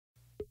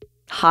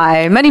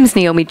Hi, my name is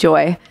Naomi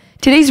Joy.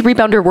 Today's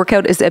rebounder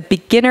workout is a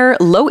beginner,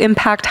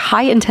 low-impact,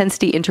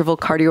 high-intensity interval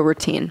cardio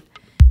routine.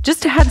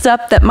 Just a heads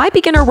up that my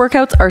beginner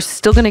workouts are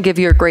still going to give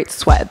you a great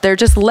sweat. They're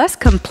just less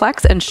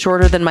complex and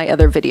shorter than my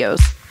other videos.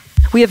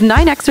 We have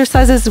 9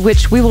 exercises,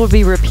 which we will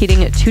be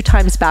repeating 2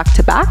 times back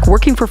to back,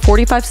 working for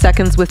 45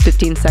 seconds with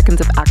 15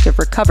 seconds of active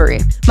recovery.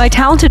 My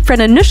talented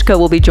friend Anushka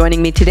will be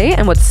joining me today,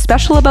 and what's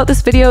special about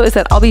this video is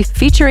that I'll be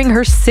featuring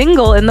her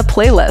single in the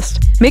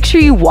playlist. Make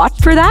sure you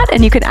watch for that,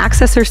 and you can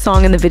access her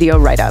song in the video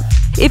write-up.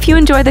 If you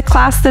enjoyed the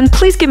class, then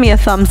please give me a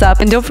thumbs up,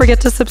 and don't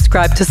forget to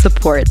subscribe to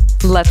support.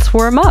 Let's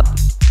warm up.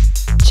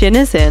 Chin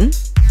is in,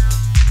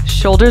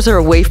 shoulders are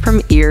away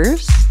from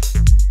ears,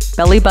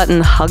 belly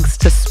button hugs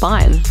to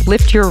spine.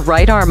 Lift your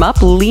right arm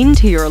up, lean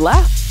to your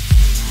left,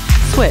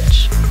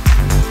 switch.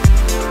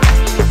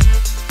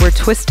 We're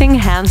twisting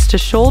hands to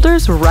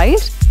shoulders,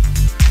 right,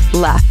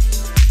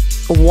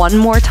 left. One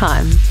more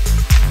time,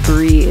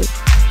 breathe.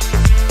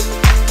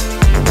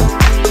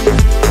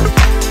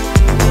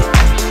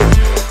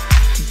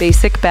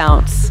 Basic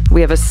bounce.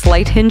 We have a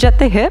slight hinge at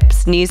the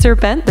hips, knees are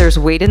bent, there's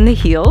weight in the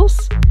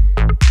heels.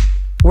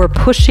 We're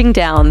pushing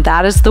down.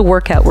 That is the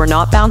workout. We're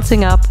not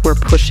bouncing up, we're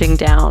pushing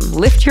down.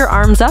 Lift your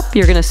arms up.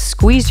 You're gonna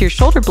squeeze your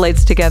shoulder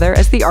blades together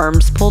as the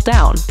arms pull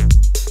down.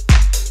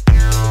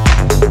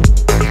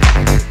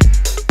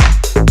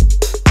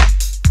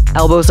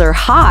 Elbows are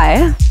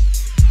high,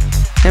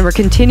 and we're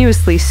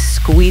continuously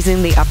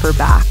squeezing the upper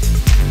back.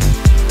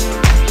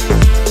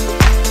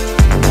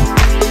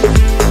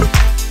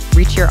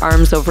 Reach your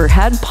arms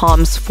overhead,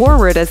 palms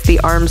forward as the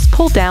arms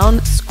pull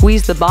down.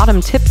 Squeeze the bottom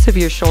tips of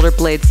your shoulder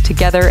blades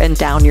together and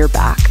down your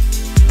back.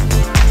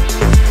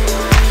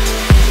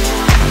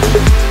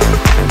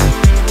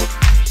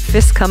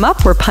 Fists come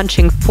up, we're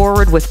punching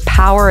forward with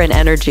power and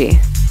energy.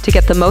 To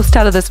get the most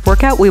out of this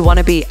workout, we want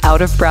to be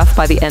out of breath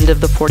by the end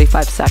of the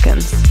 45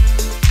 seconds.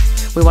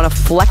 We want to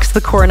flex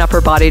the core and upper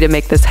body to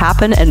make this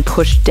happen and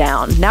push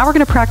down. Now we're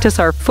going to practice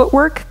our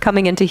footwork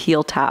coming into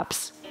heel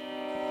taps.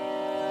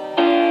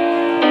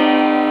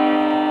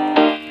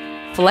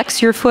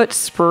 Flex your foot,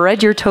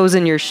 spread your toes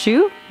in your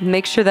shoe.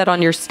 Make sure that on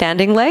your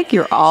standing leg,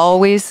 you're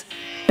always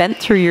bent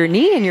through your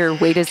knee and your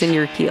weight is in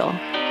your heel.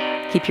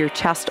 Keep your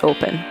chest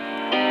open.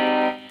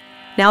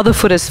 Now the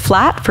foot is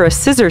flat for a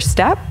scissor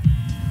step.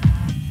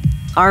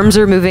 Arms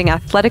are moving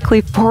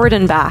athletically forward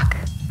and back.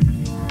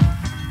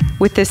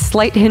 With this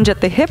slight hinge at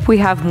the hip, we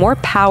have more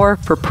power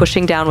for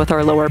pushing down with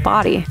our lower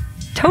body.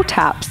 Toe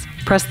taps.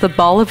 Press the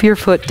ball of your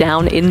foot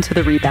down into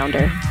the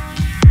rebounder.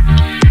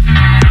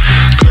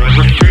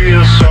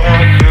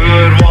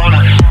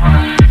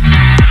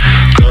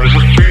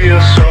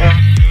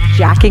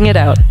 Jacking it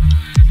out.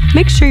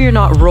 Make sure you're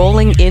not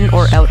rolling in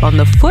or out on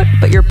the foot,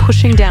 but you're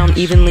pushing down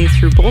evenly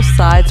through both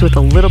sides with a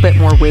little bit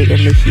more weight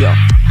in the heel.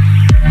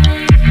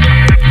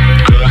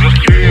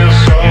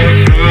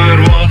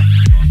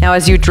 Now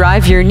as you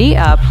drive your knee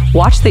up,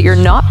 watch that you're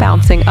not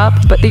bouncing up,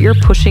 but that you're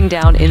pushing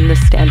down in the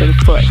standing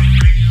foot.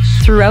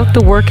 Throughout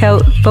the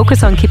workout,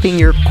 focus on keeping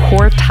your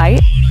core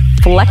tight.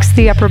 Flex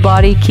the upper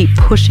body, keep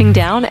pushing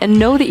down, and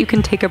know that you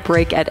can take a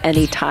break at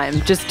any time.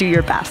 Just do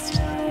your best.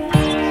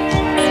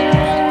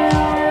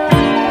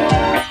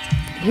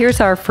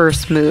 Here's our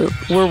first move.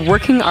 We're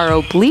working our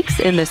obliques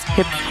in this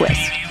hip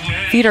twist.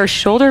 Feet are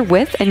shoulder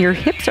width and your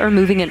hips are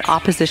moving in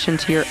opposition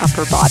to your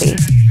upper body.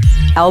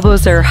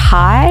 Elbows are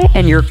high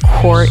and your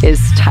core is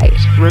tight.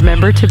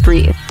 Remember to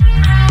breathe.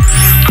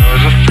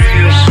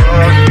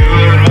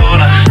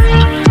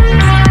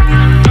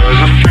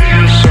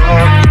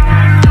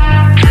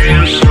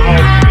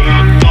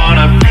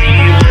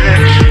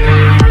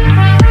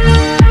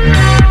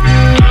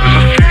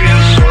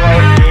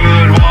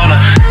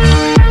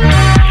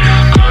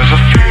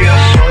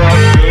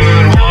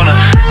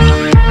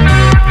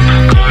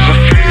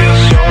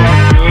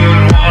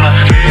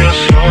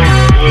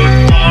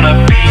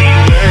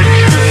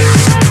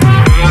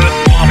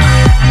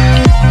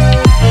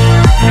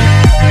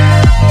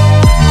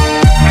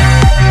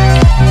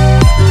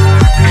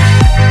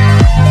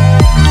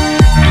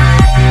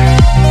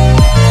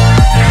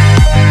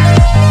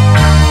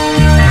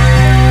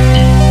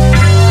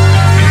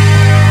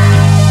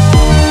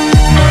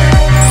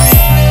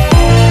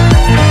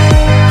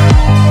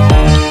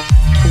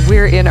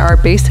 In our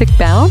basic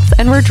bounce,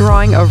 and we're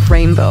drawing a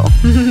rainbow.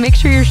 Make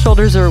sure your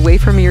shoulders are away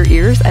from your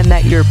ears and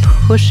that you're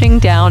pushing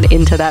down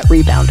into that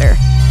rebounder.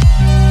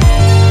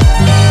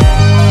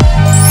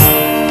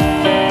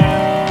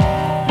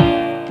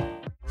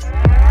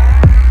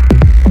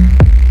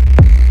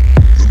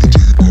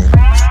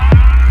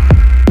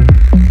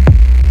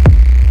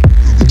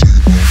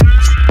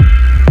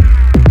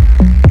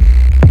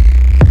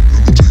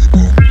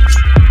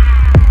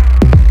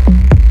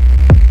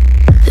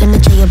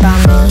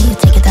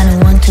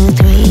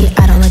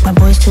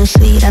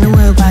 Sweet, I don't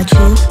worry about you,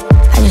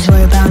 I just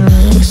worry about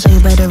me. So you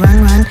better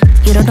run, run,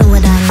 you don't know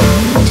what I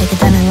need. Take it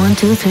down in 1,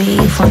 2, 3,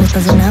 phone is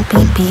buzzing up,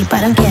 beep, beep.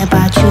 I don't care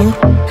about you,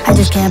 I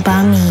just care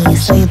about me.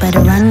 So you better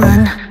run,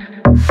 run.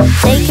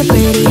 Take your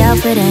pretty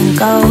outfit and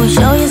go.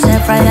 Show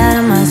yourself right out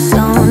of my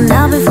zone.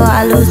 Now before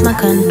I lose my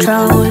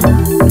control.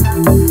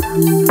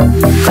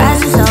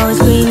 Grass is always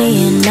greener,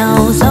 you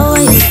know. So I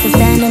used to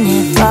stand in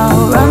it,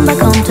 fall. Run back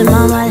home to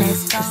mama,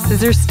 let's go.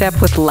 Scissor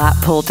step with lat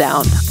pull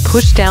down.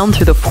 Push down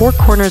through the four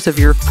corners of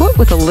your foot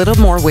with a little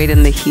more weight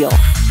in the heel.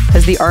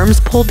 As the arms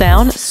pull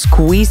down,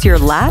 squeeze your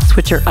lats,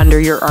 which are under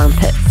your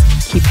armpits.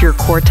 Keep your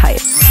core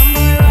tight.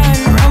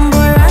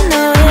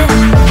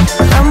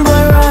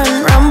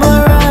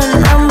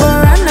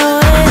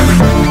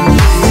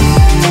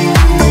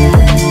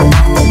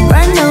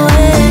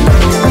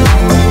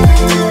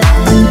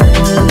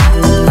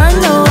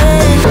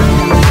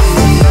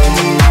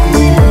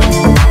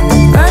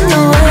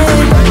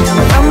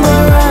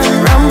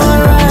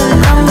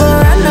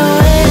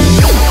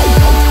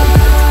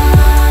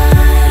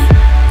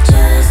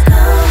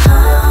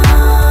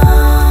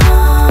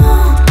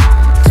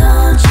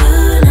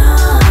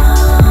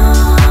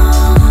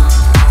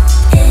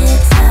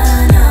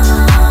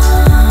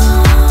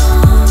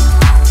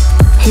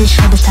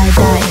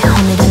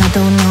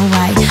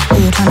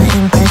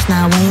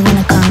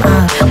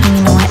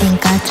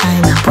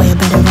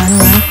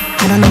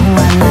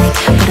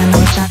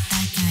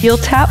 Heel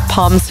tap,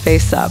 palms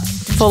face up.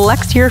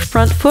 Flex your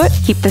front foot,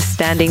 keep the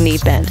standing knee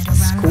bent.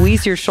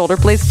 Squeeze your shoulder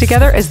blades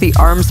together as the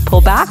arms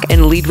pull back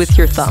and lead with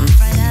your thumb.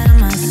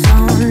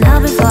 Now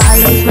before I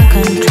lose my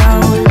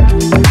control.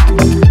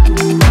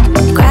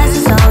 Grass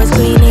is always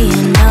greener,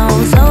 you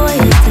know. So I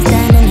used to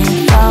stand in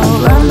it, fall.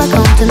 Run back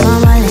home to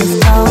mama, let's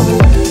go.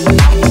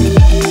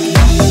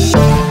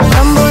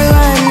 Run boy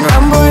run,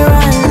 run boy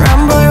run, run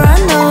boy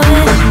run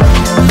away.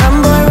 Run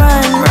boy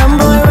run, run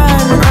boy run,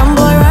 run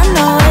boy run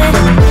away.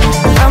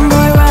 Run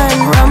boy run,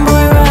 run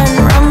boy run,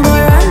 run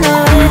boy run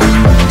away.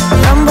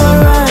 Run boy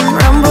run,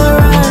 run boy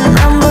run,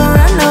 run boy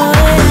run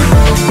away.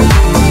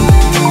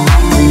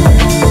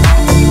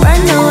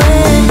 Run away.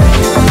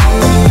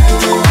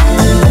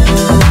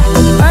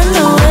 Run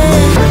away.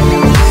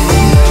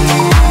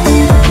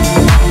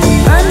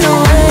 Run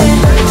away.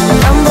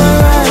 Run boy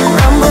run,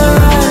 run boy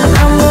run,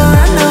 run boy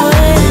run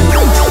away.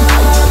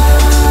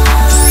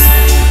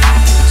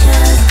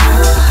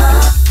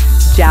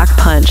 Jack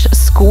punch,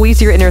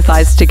 squeeze your inner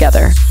thighs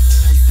together.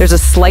 There's a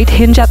slight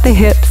hinge at the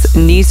hips,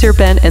 knees are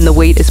bent, and the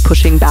weight is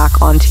pushing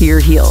back onto your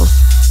heels.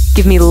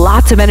 Give me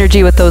lots of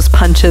energy with those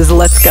punches,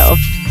 let's go.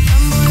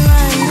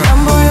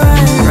 Run boy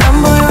run,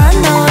 run boy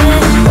run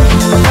away.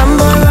 Run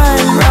boy run,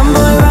 run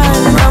boy run,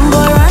 run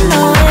boy run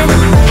away.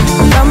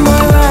 Run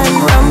boy run,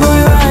 run boy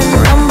run,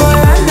 run boy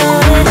run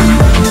away.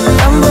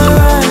 Run boy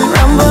run,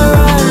 run boy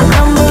run,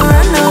 run boy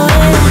run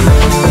away.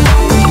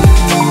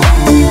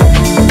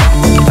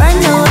 Run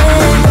away.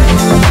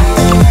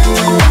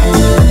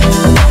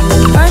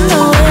 Run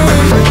away.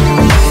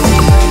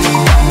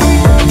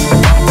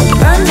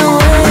 Run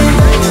away.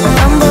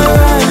 Run boy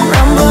run,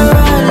 run boy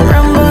run,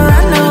 run boy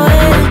run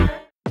away.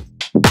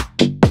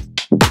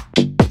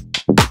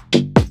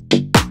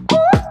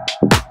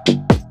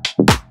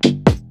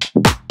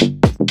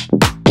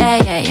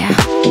 Yeah.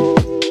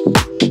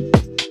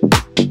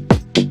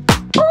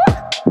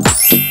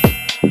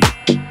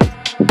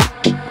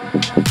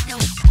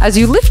 As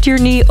you lift your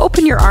knee,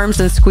 open your arms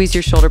and squeeze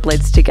your shoulder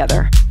blades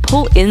together.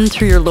 Pull in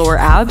through your lower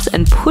abs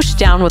and push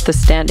down with the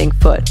standing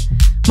foot.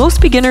 Most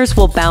beginners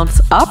will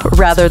bounce up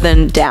rather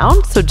than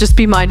down, so just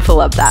be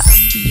mindful of that.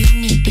 You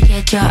need to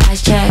get your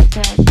eyes checked.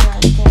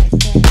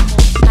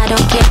 I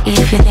don't care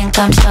if you think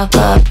I'm stuck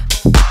up.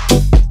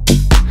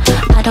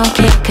 I don't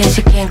care cause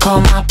you can't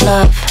call my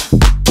bluff.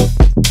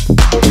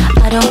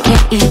 I don't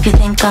care if you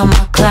think I'm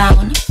a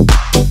clown.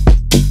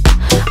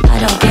 I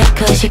don't care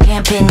cause you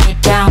can't pin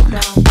it down.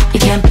 You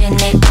can't pin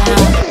it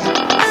down.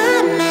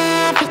 I'm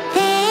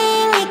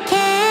everything you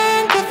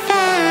can't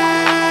define.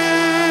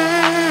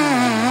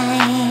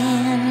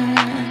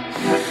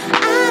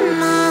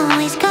 I'm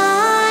always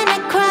gonna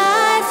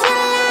cross your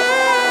line.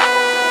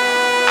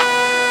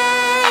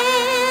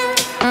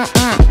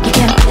 You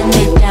can't pin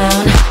me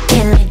down,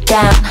 pin me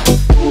down.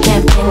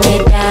 Can't pin me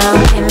down,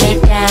 pin me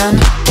down,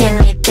 pin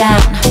me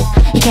down.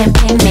 You can't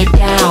pin me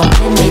down,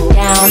 pin me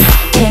down,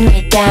 pin me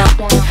down.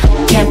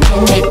 Can't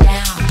pin me down.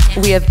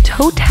 We have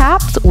toe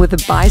taps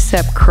with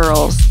bicep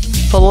curls.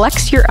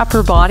 Flex your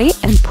upper body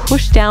and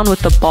push down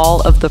with the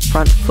ball of the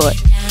front foot.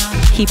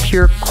 Keep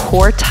your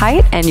core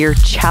tight and your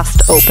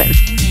chest open.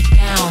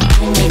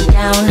 Pin me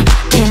down,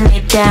 pin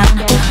me down.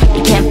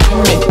 You can't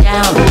pin me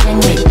down, pin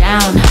me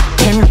down,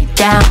 pin me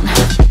down.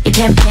 You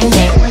can't pin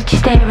me. What you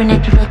staring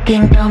at, you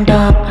looking dumb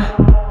dumb.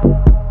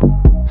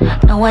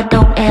 No, I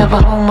don't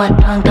ever hold my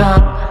tongue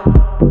dumb.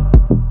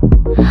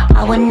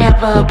 I would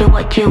never be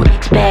what you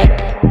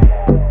expect.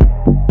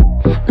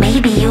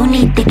 Maybe you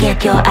need to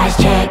get your eyes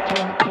checked.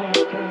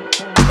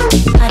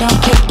 I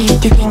don't care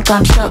if you think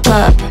I'm stuck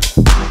up.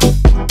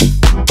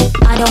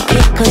 I don't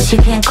care cause you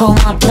can't call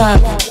my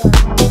bluff.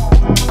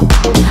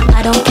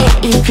 I don't care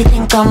if you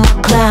think I'm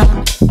a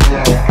clown.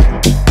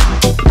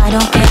 I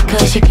don't care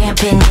cause you can't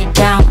pin me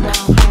down.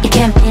 You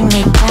can't pin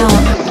me down.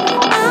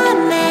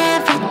 I'm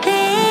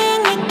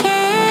everything you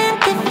can't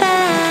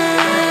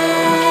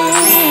define.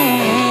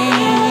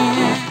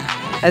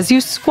 as you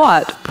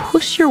squat,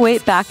 push your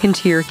weight back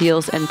into your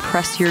heels and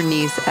press your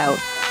knees out.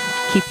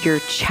 Keep your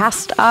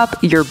chest up,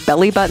 your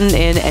belly button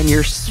in, and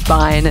your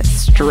spine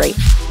straight.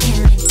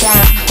 Pin me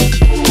down,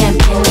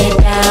 can't pin me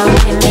down,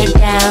 pin me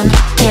down,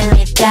 pin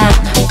me down.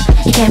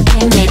 You can't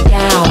pin me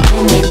down,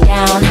 pin me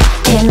down,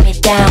 pin me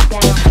down.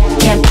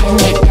 Can't pin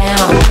me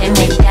down, pin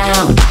me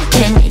down,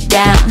 pin me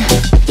down.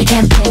 You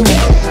can't pin me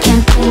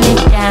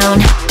down,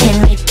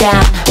 pin me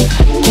down.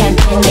 Can't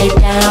pin me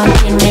down,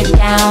 pin me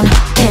down,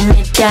 pin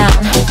me down.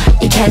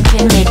 You can't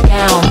pin me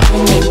down,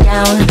 pin me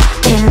down,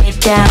 pin me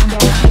down.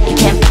 You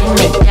can't pin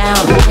me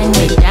down, pin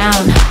me down,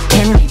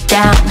 pin me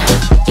down.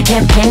 You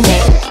can't pin me.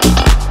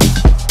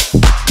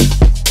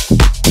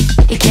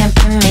 You can't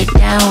pin me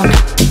down.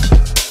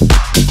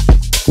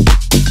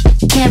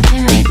 Can't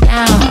pin me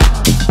down.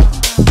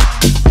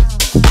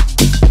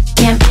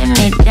 Can't pin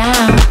me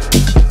down.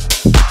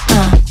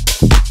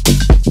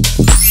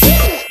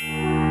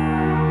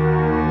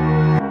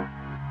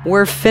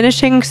 We're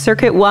finishing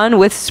circuit 1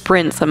 with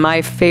sprints,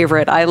 my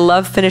favorite. I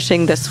love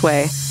finishing this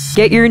way.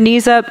 Get your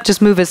knees up,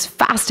 just move as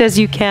fast as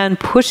you can,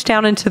 push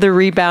down into the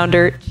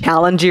rebounder,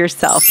 challenge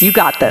yourself. You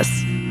got this.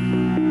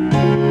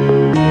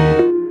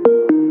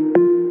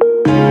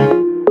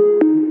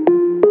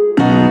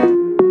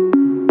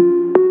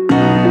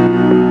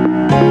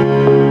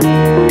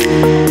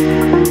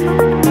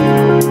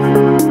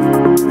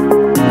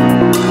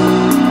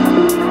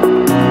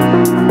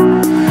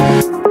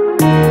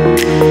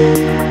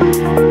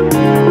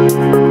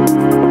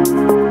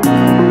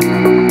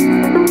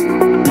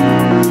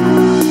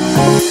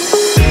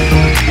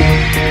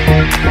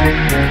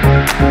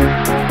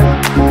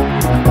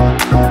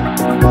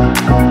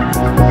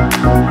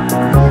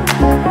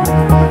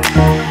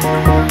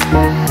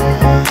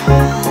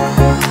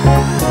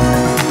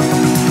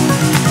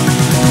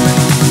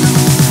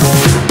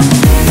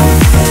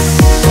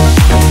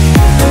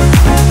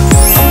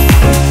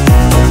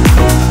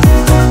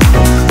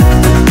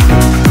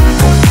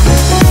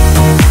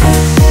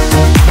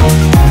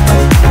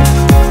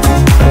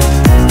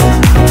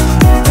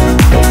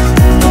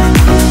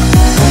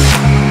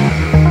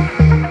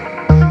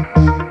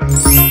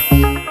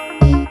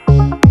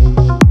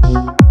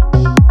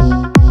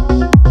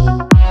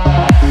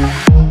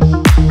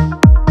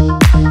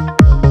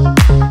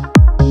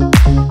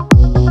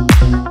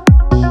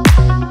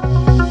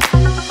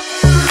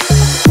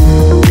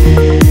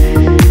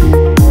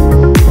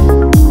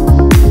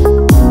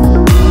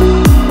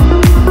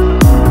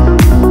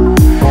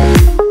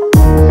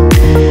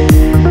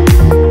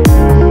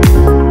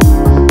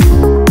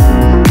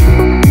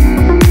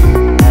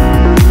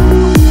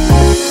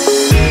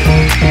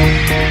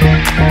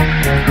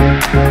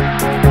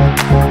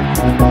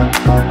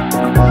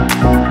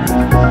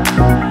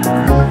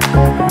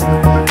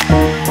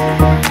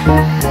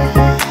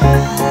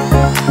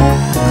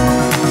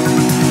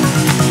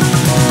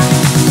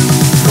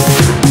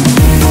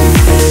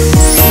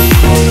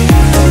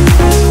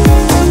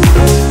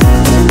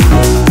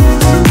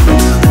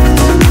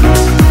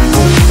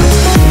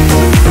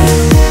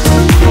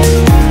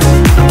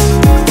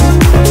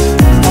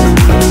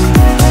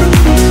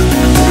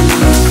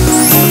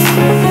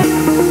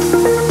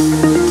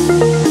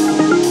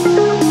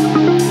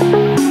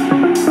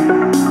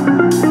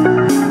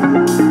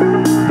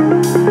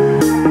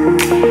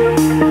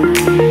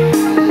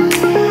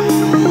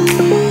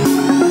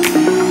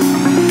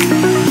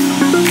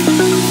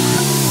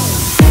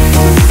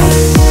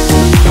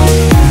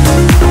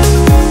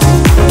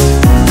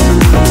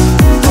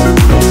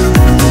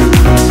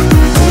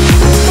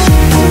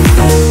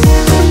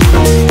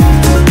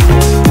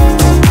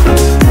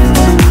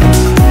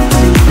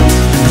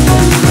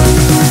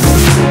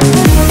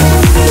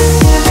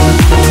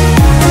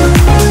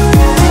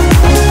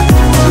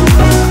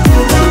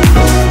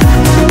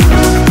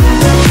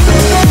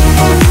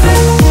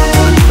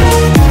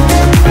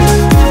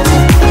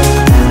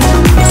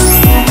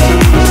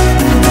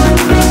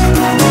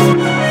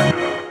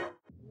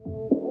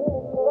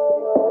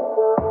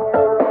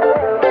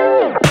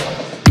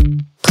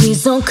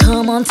 Don't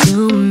come on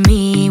to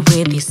me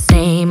with these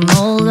same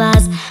old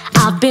lies.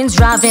 I've been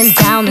driving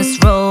down this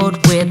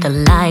road with the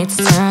lights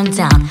turned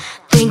down.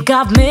 Think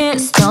I've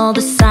missed all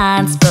the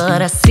signs,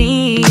 but I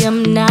see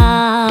him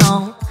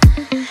now.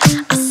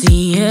 I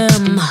see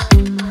him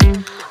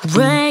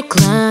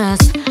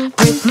reckless,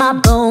 break my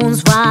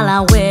bones while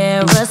I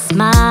wear a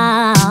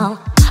smile.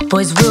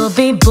 Boys will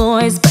be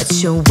boys, but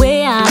you're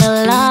way out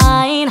of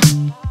line.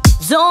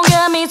 Don't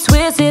get me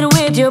twisted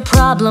with your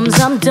problems,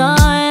 I'm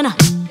done.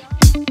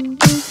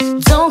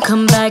 Don't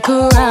come back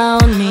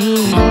around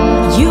me.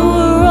 You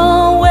were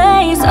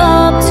always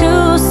up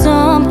to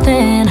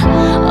something.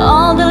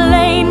 All the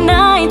late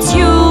nights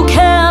you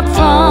kept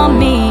from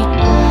me.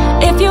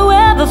 If you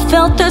ever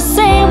felt the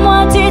same,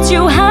 why did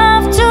you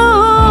have to?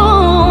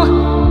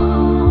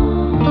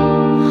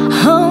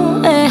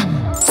 Oh,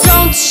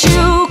 don't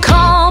you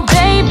call,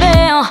 baby.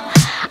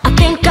 I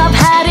think I've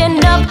had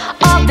enough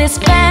of this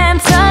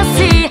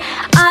fantasy.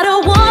 I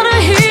don't wanna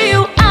hear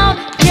you out,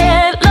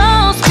 get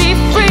lost, be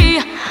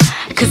free.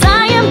 'Cause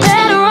I am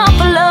better off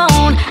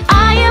alone.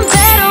 I am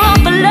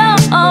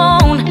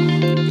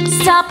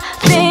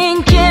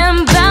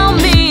thinking about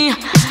me.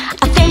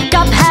 I think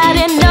I've had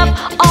enough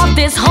of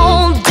this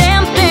whole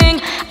damn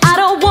thing. I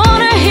don't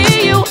wanna hear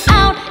you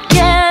out,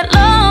 get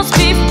lost,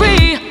 be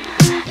free.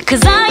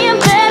 'Cause I am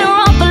better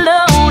off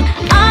alone.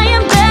 I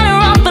am better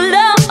off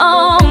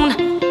alone.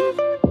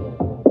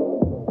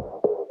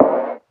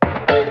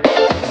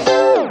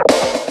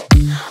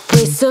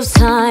 Waste of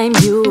time,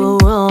 you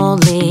were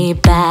only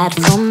bad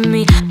for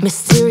me.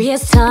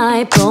 Mysterious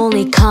type,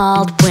 only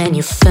called when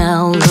you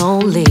felt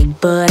lonely.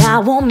 But I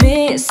won't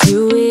miss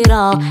you at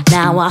all,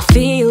 now I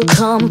feel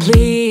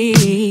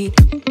complete.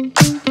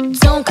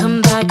 Don't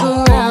come back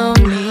around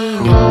me.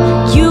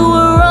 You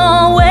were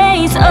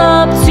always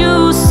up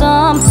to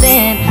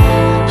something.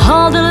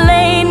 All the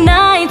late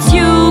nights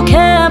you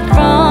kept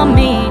from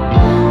me.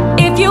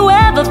 If you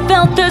ever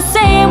felt the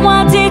same, why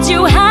did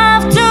you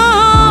have to?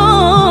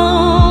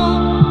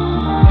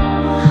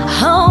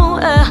 Oh,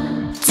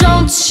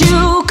 don't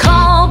you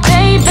call,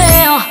 baby.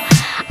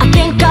 I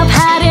think I've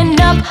had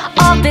enough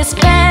of this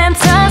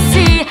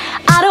fantasy.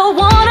 I don't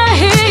wanna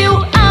hear you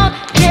out,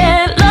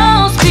 get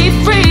lost, be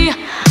free.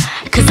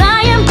 'Cause I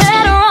am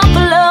better off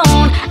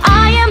alone.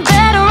 I am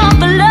better off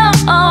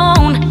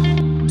alone.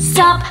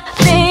 Stop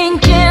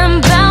thinking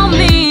about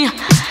me.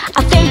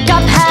 I think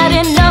I've had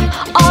enough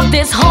of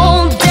this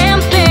whole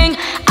damn thing.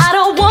 I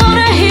don't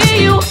wanna hear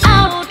you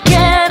out,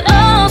 get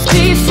lost,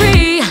 be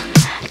free.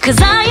 'Cause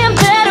I am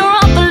better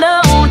off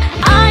alone.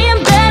 I am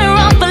better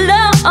off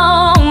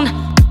alone.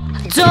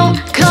 Don't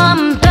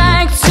come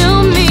back to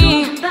me.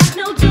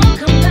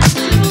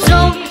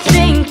 Don't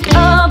think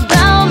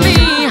about me.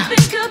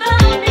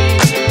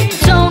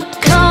 Don't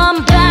come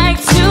back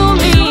to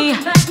me.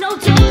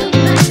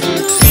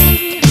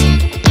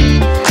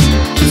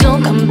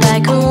 Don't come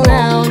back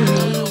around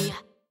me.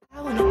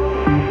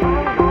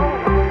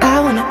 I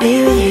wanna be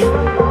with you.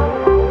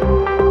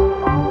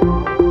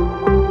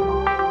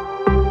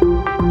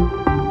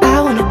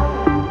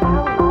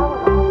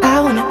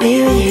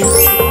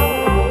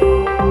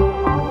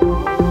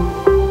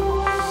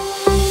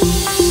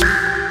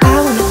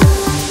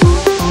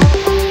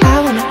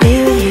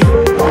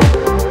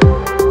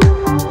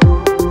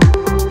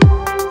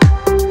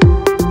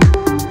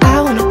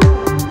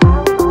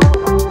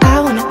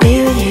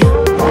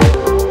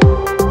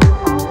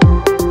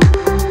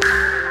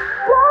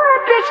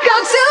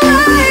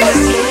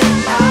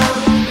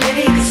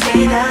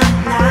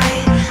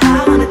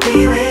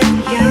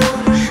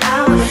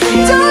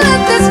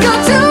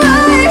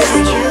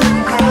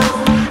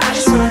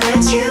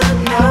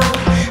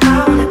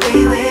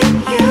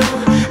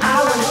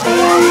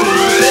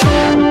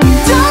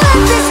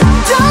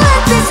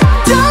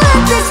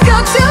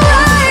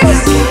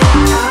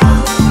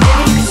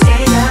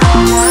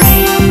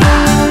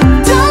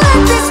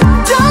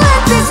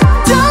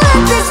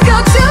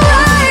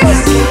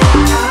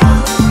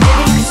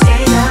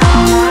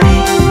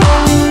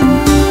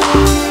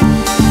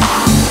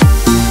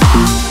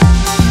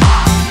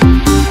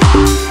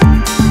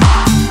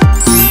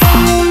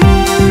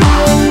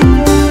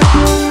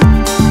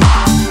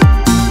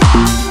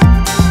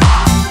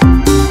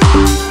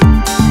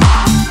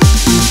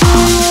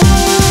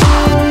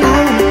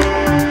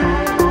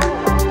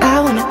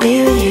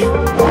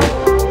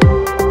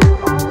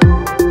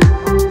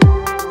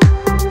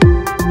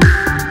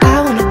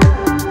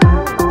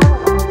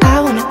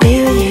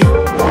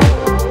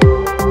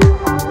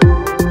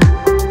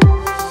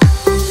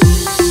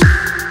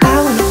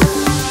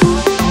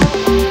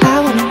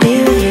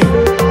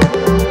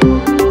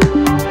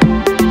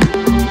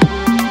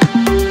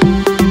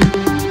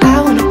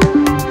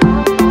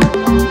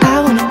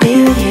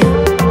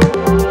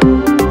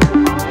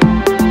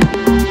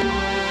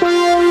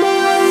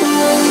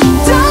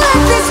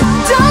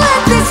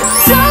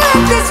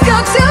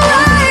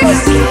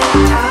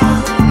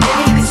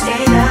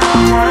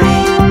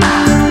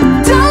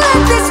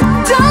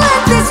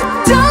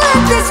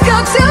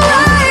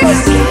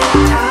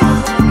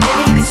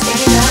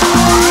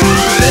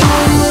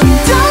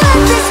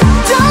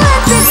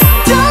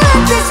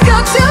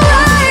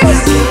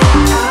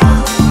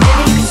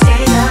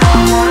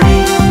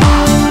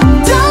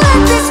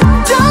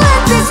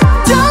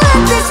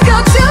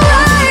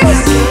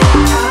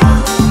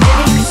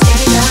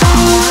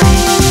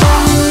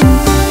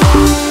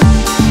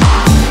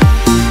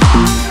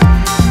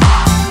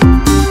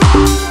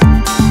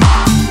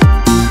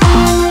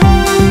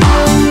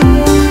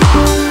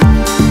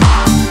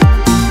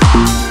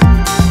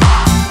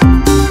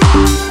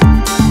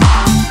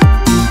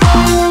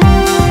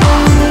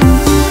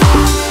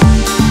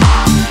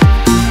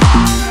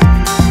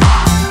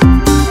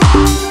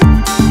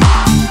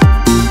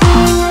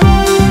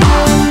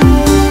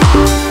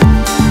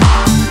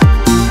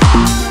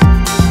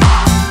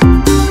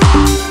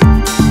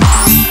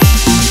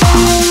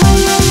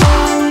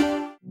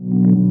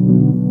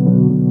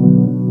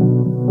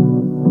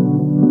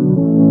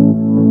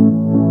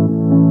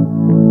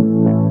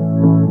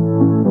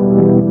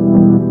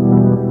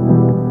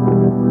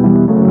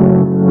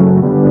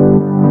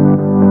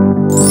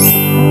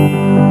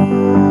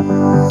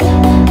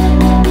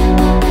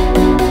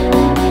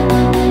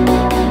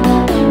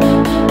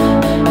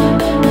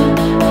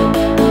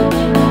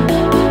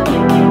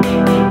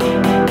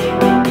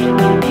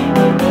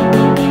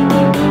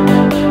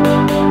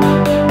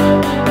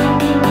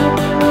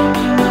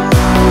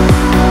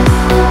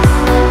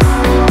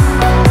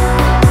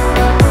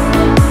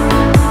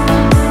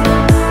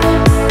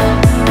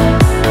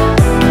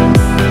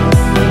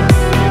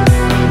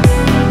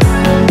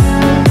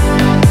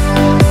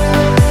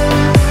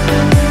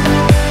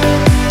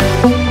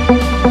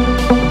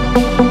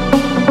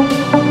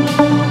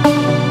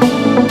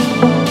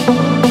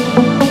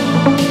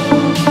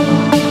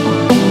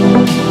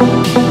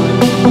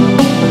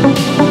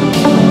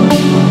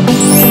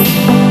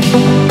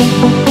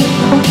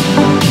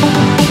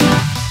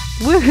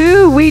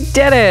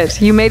 did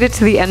it! You made it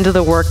to the end of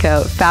the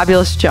workout.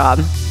 Fabulous job.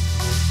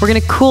 We're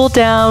gonna cool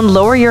down,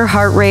 lower your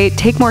heart rate,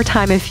 take more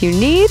time if you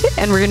need,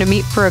 and we're gonna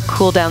meet for a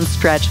cool down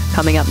stretch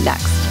coming up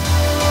next.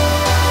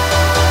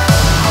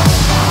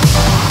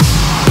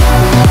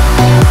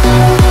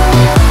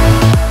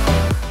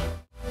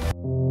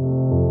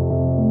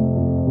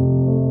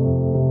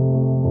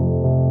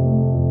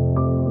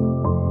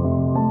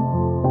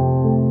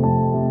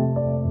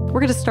 We're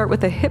gonna start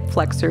with a hip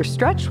flexor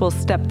stretch. We'll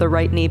step the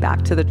right knee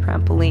back to the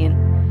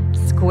trampoline.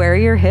 Square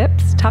your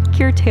hips, tuck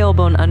your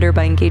tailbone under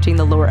by engaging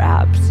the lower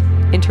abs.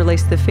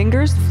 Interlace the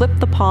fingers, flip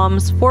the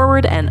palms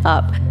forward and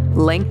up,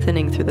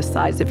 lengthening through the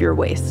sides of your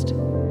waist.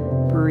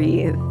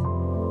 Breathe.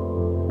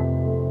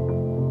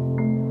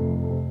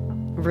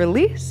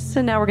 Release,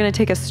 and now we're gonna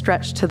take a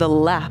stretch to the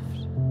left.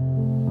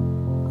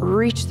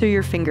 Reach through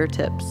your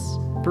fingertips.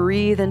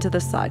 Breathe into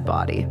the side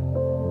body.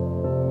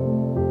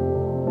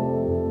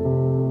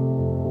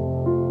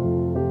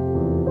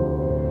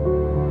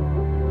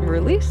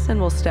 Release, and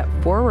we'll step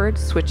forward,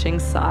 switching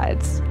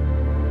sides.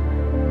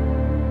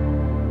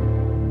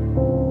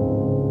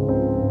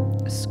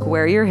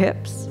 Square your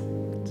hips,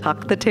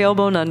 tuck the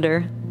tailbone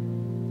under,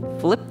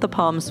 flip the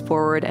palms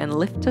forward and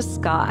lift to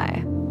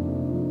sky.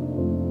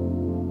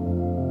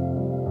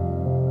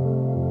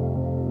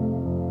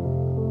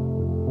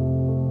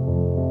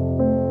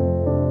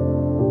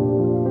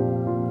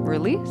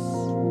 Release,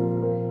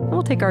 and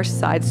we'll take our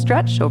side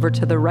stretch over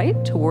to the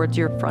right towards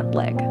your front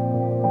leg.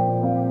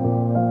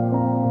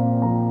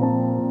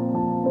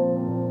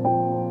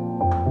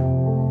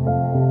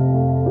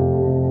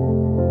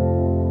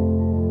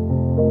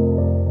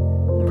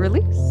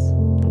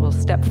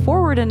 Step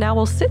forward, and now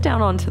we'll sit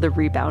down onto the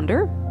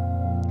rebounder.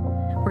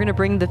 We're going to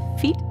bring the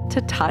feet to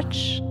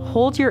touch,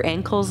 hold your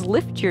ankles,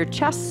 lift your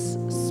chest,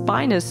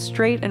 spine is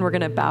straight, and we're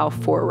going to bow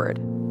forward.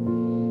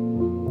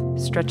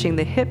 Stretching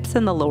the hips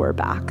and the lower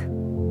back.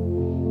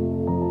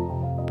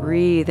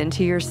 Breathe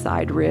into your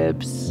side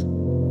ribs.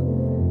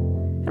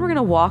 And we're going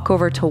to walk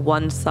over to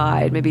one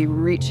side, maybe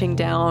reaching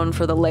down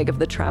for the leg of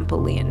the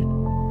trampoline.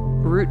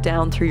 Root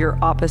down through your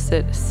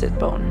opposite sit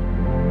bone.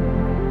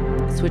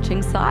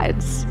 Switching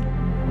sides.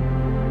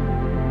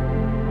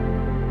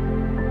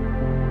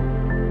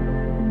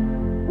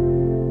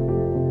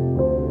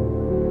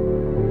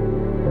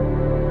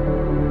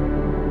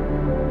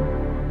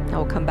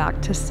 Come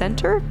back to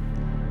center,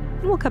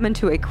 and we'll come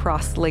into a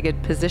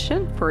cross-legged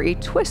position. For a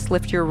twist,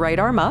 lift your right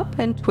arm up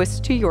and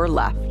twist to your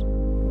left.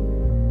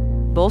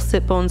 Both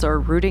sit bones are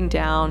rooting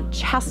down,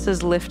 chest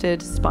is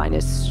lifted, spine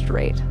is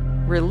straight.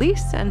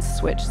 Release and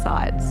switch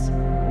sides.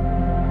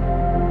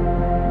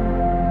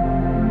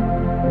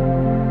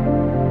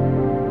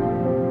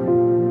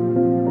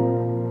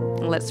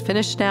 Let's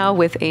finish now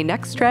with a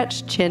neck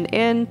stretch, chin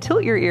in,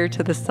 tilt your ear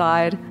to the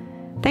side.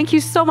 Thank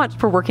you so much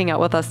for working out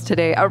with us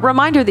today. A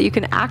reminder that you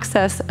can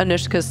access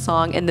Anushka's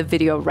song in the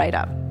video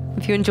write-up.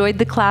 If you enjoyed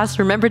the class,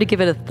 remember to give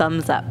it a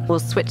thumbs up. We'll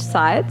switch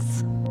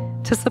sides.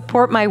 To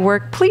support my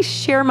work, please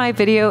share my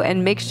video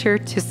and make sure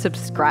to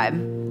subscribe.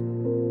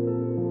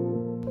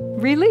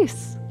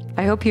 Release.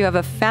 I hope you have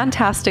a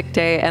fantastic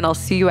day, and I'll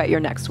see you at your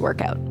next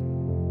workout.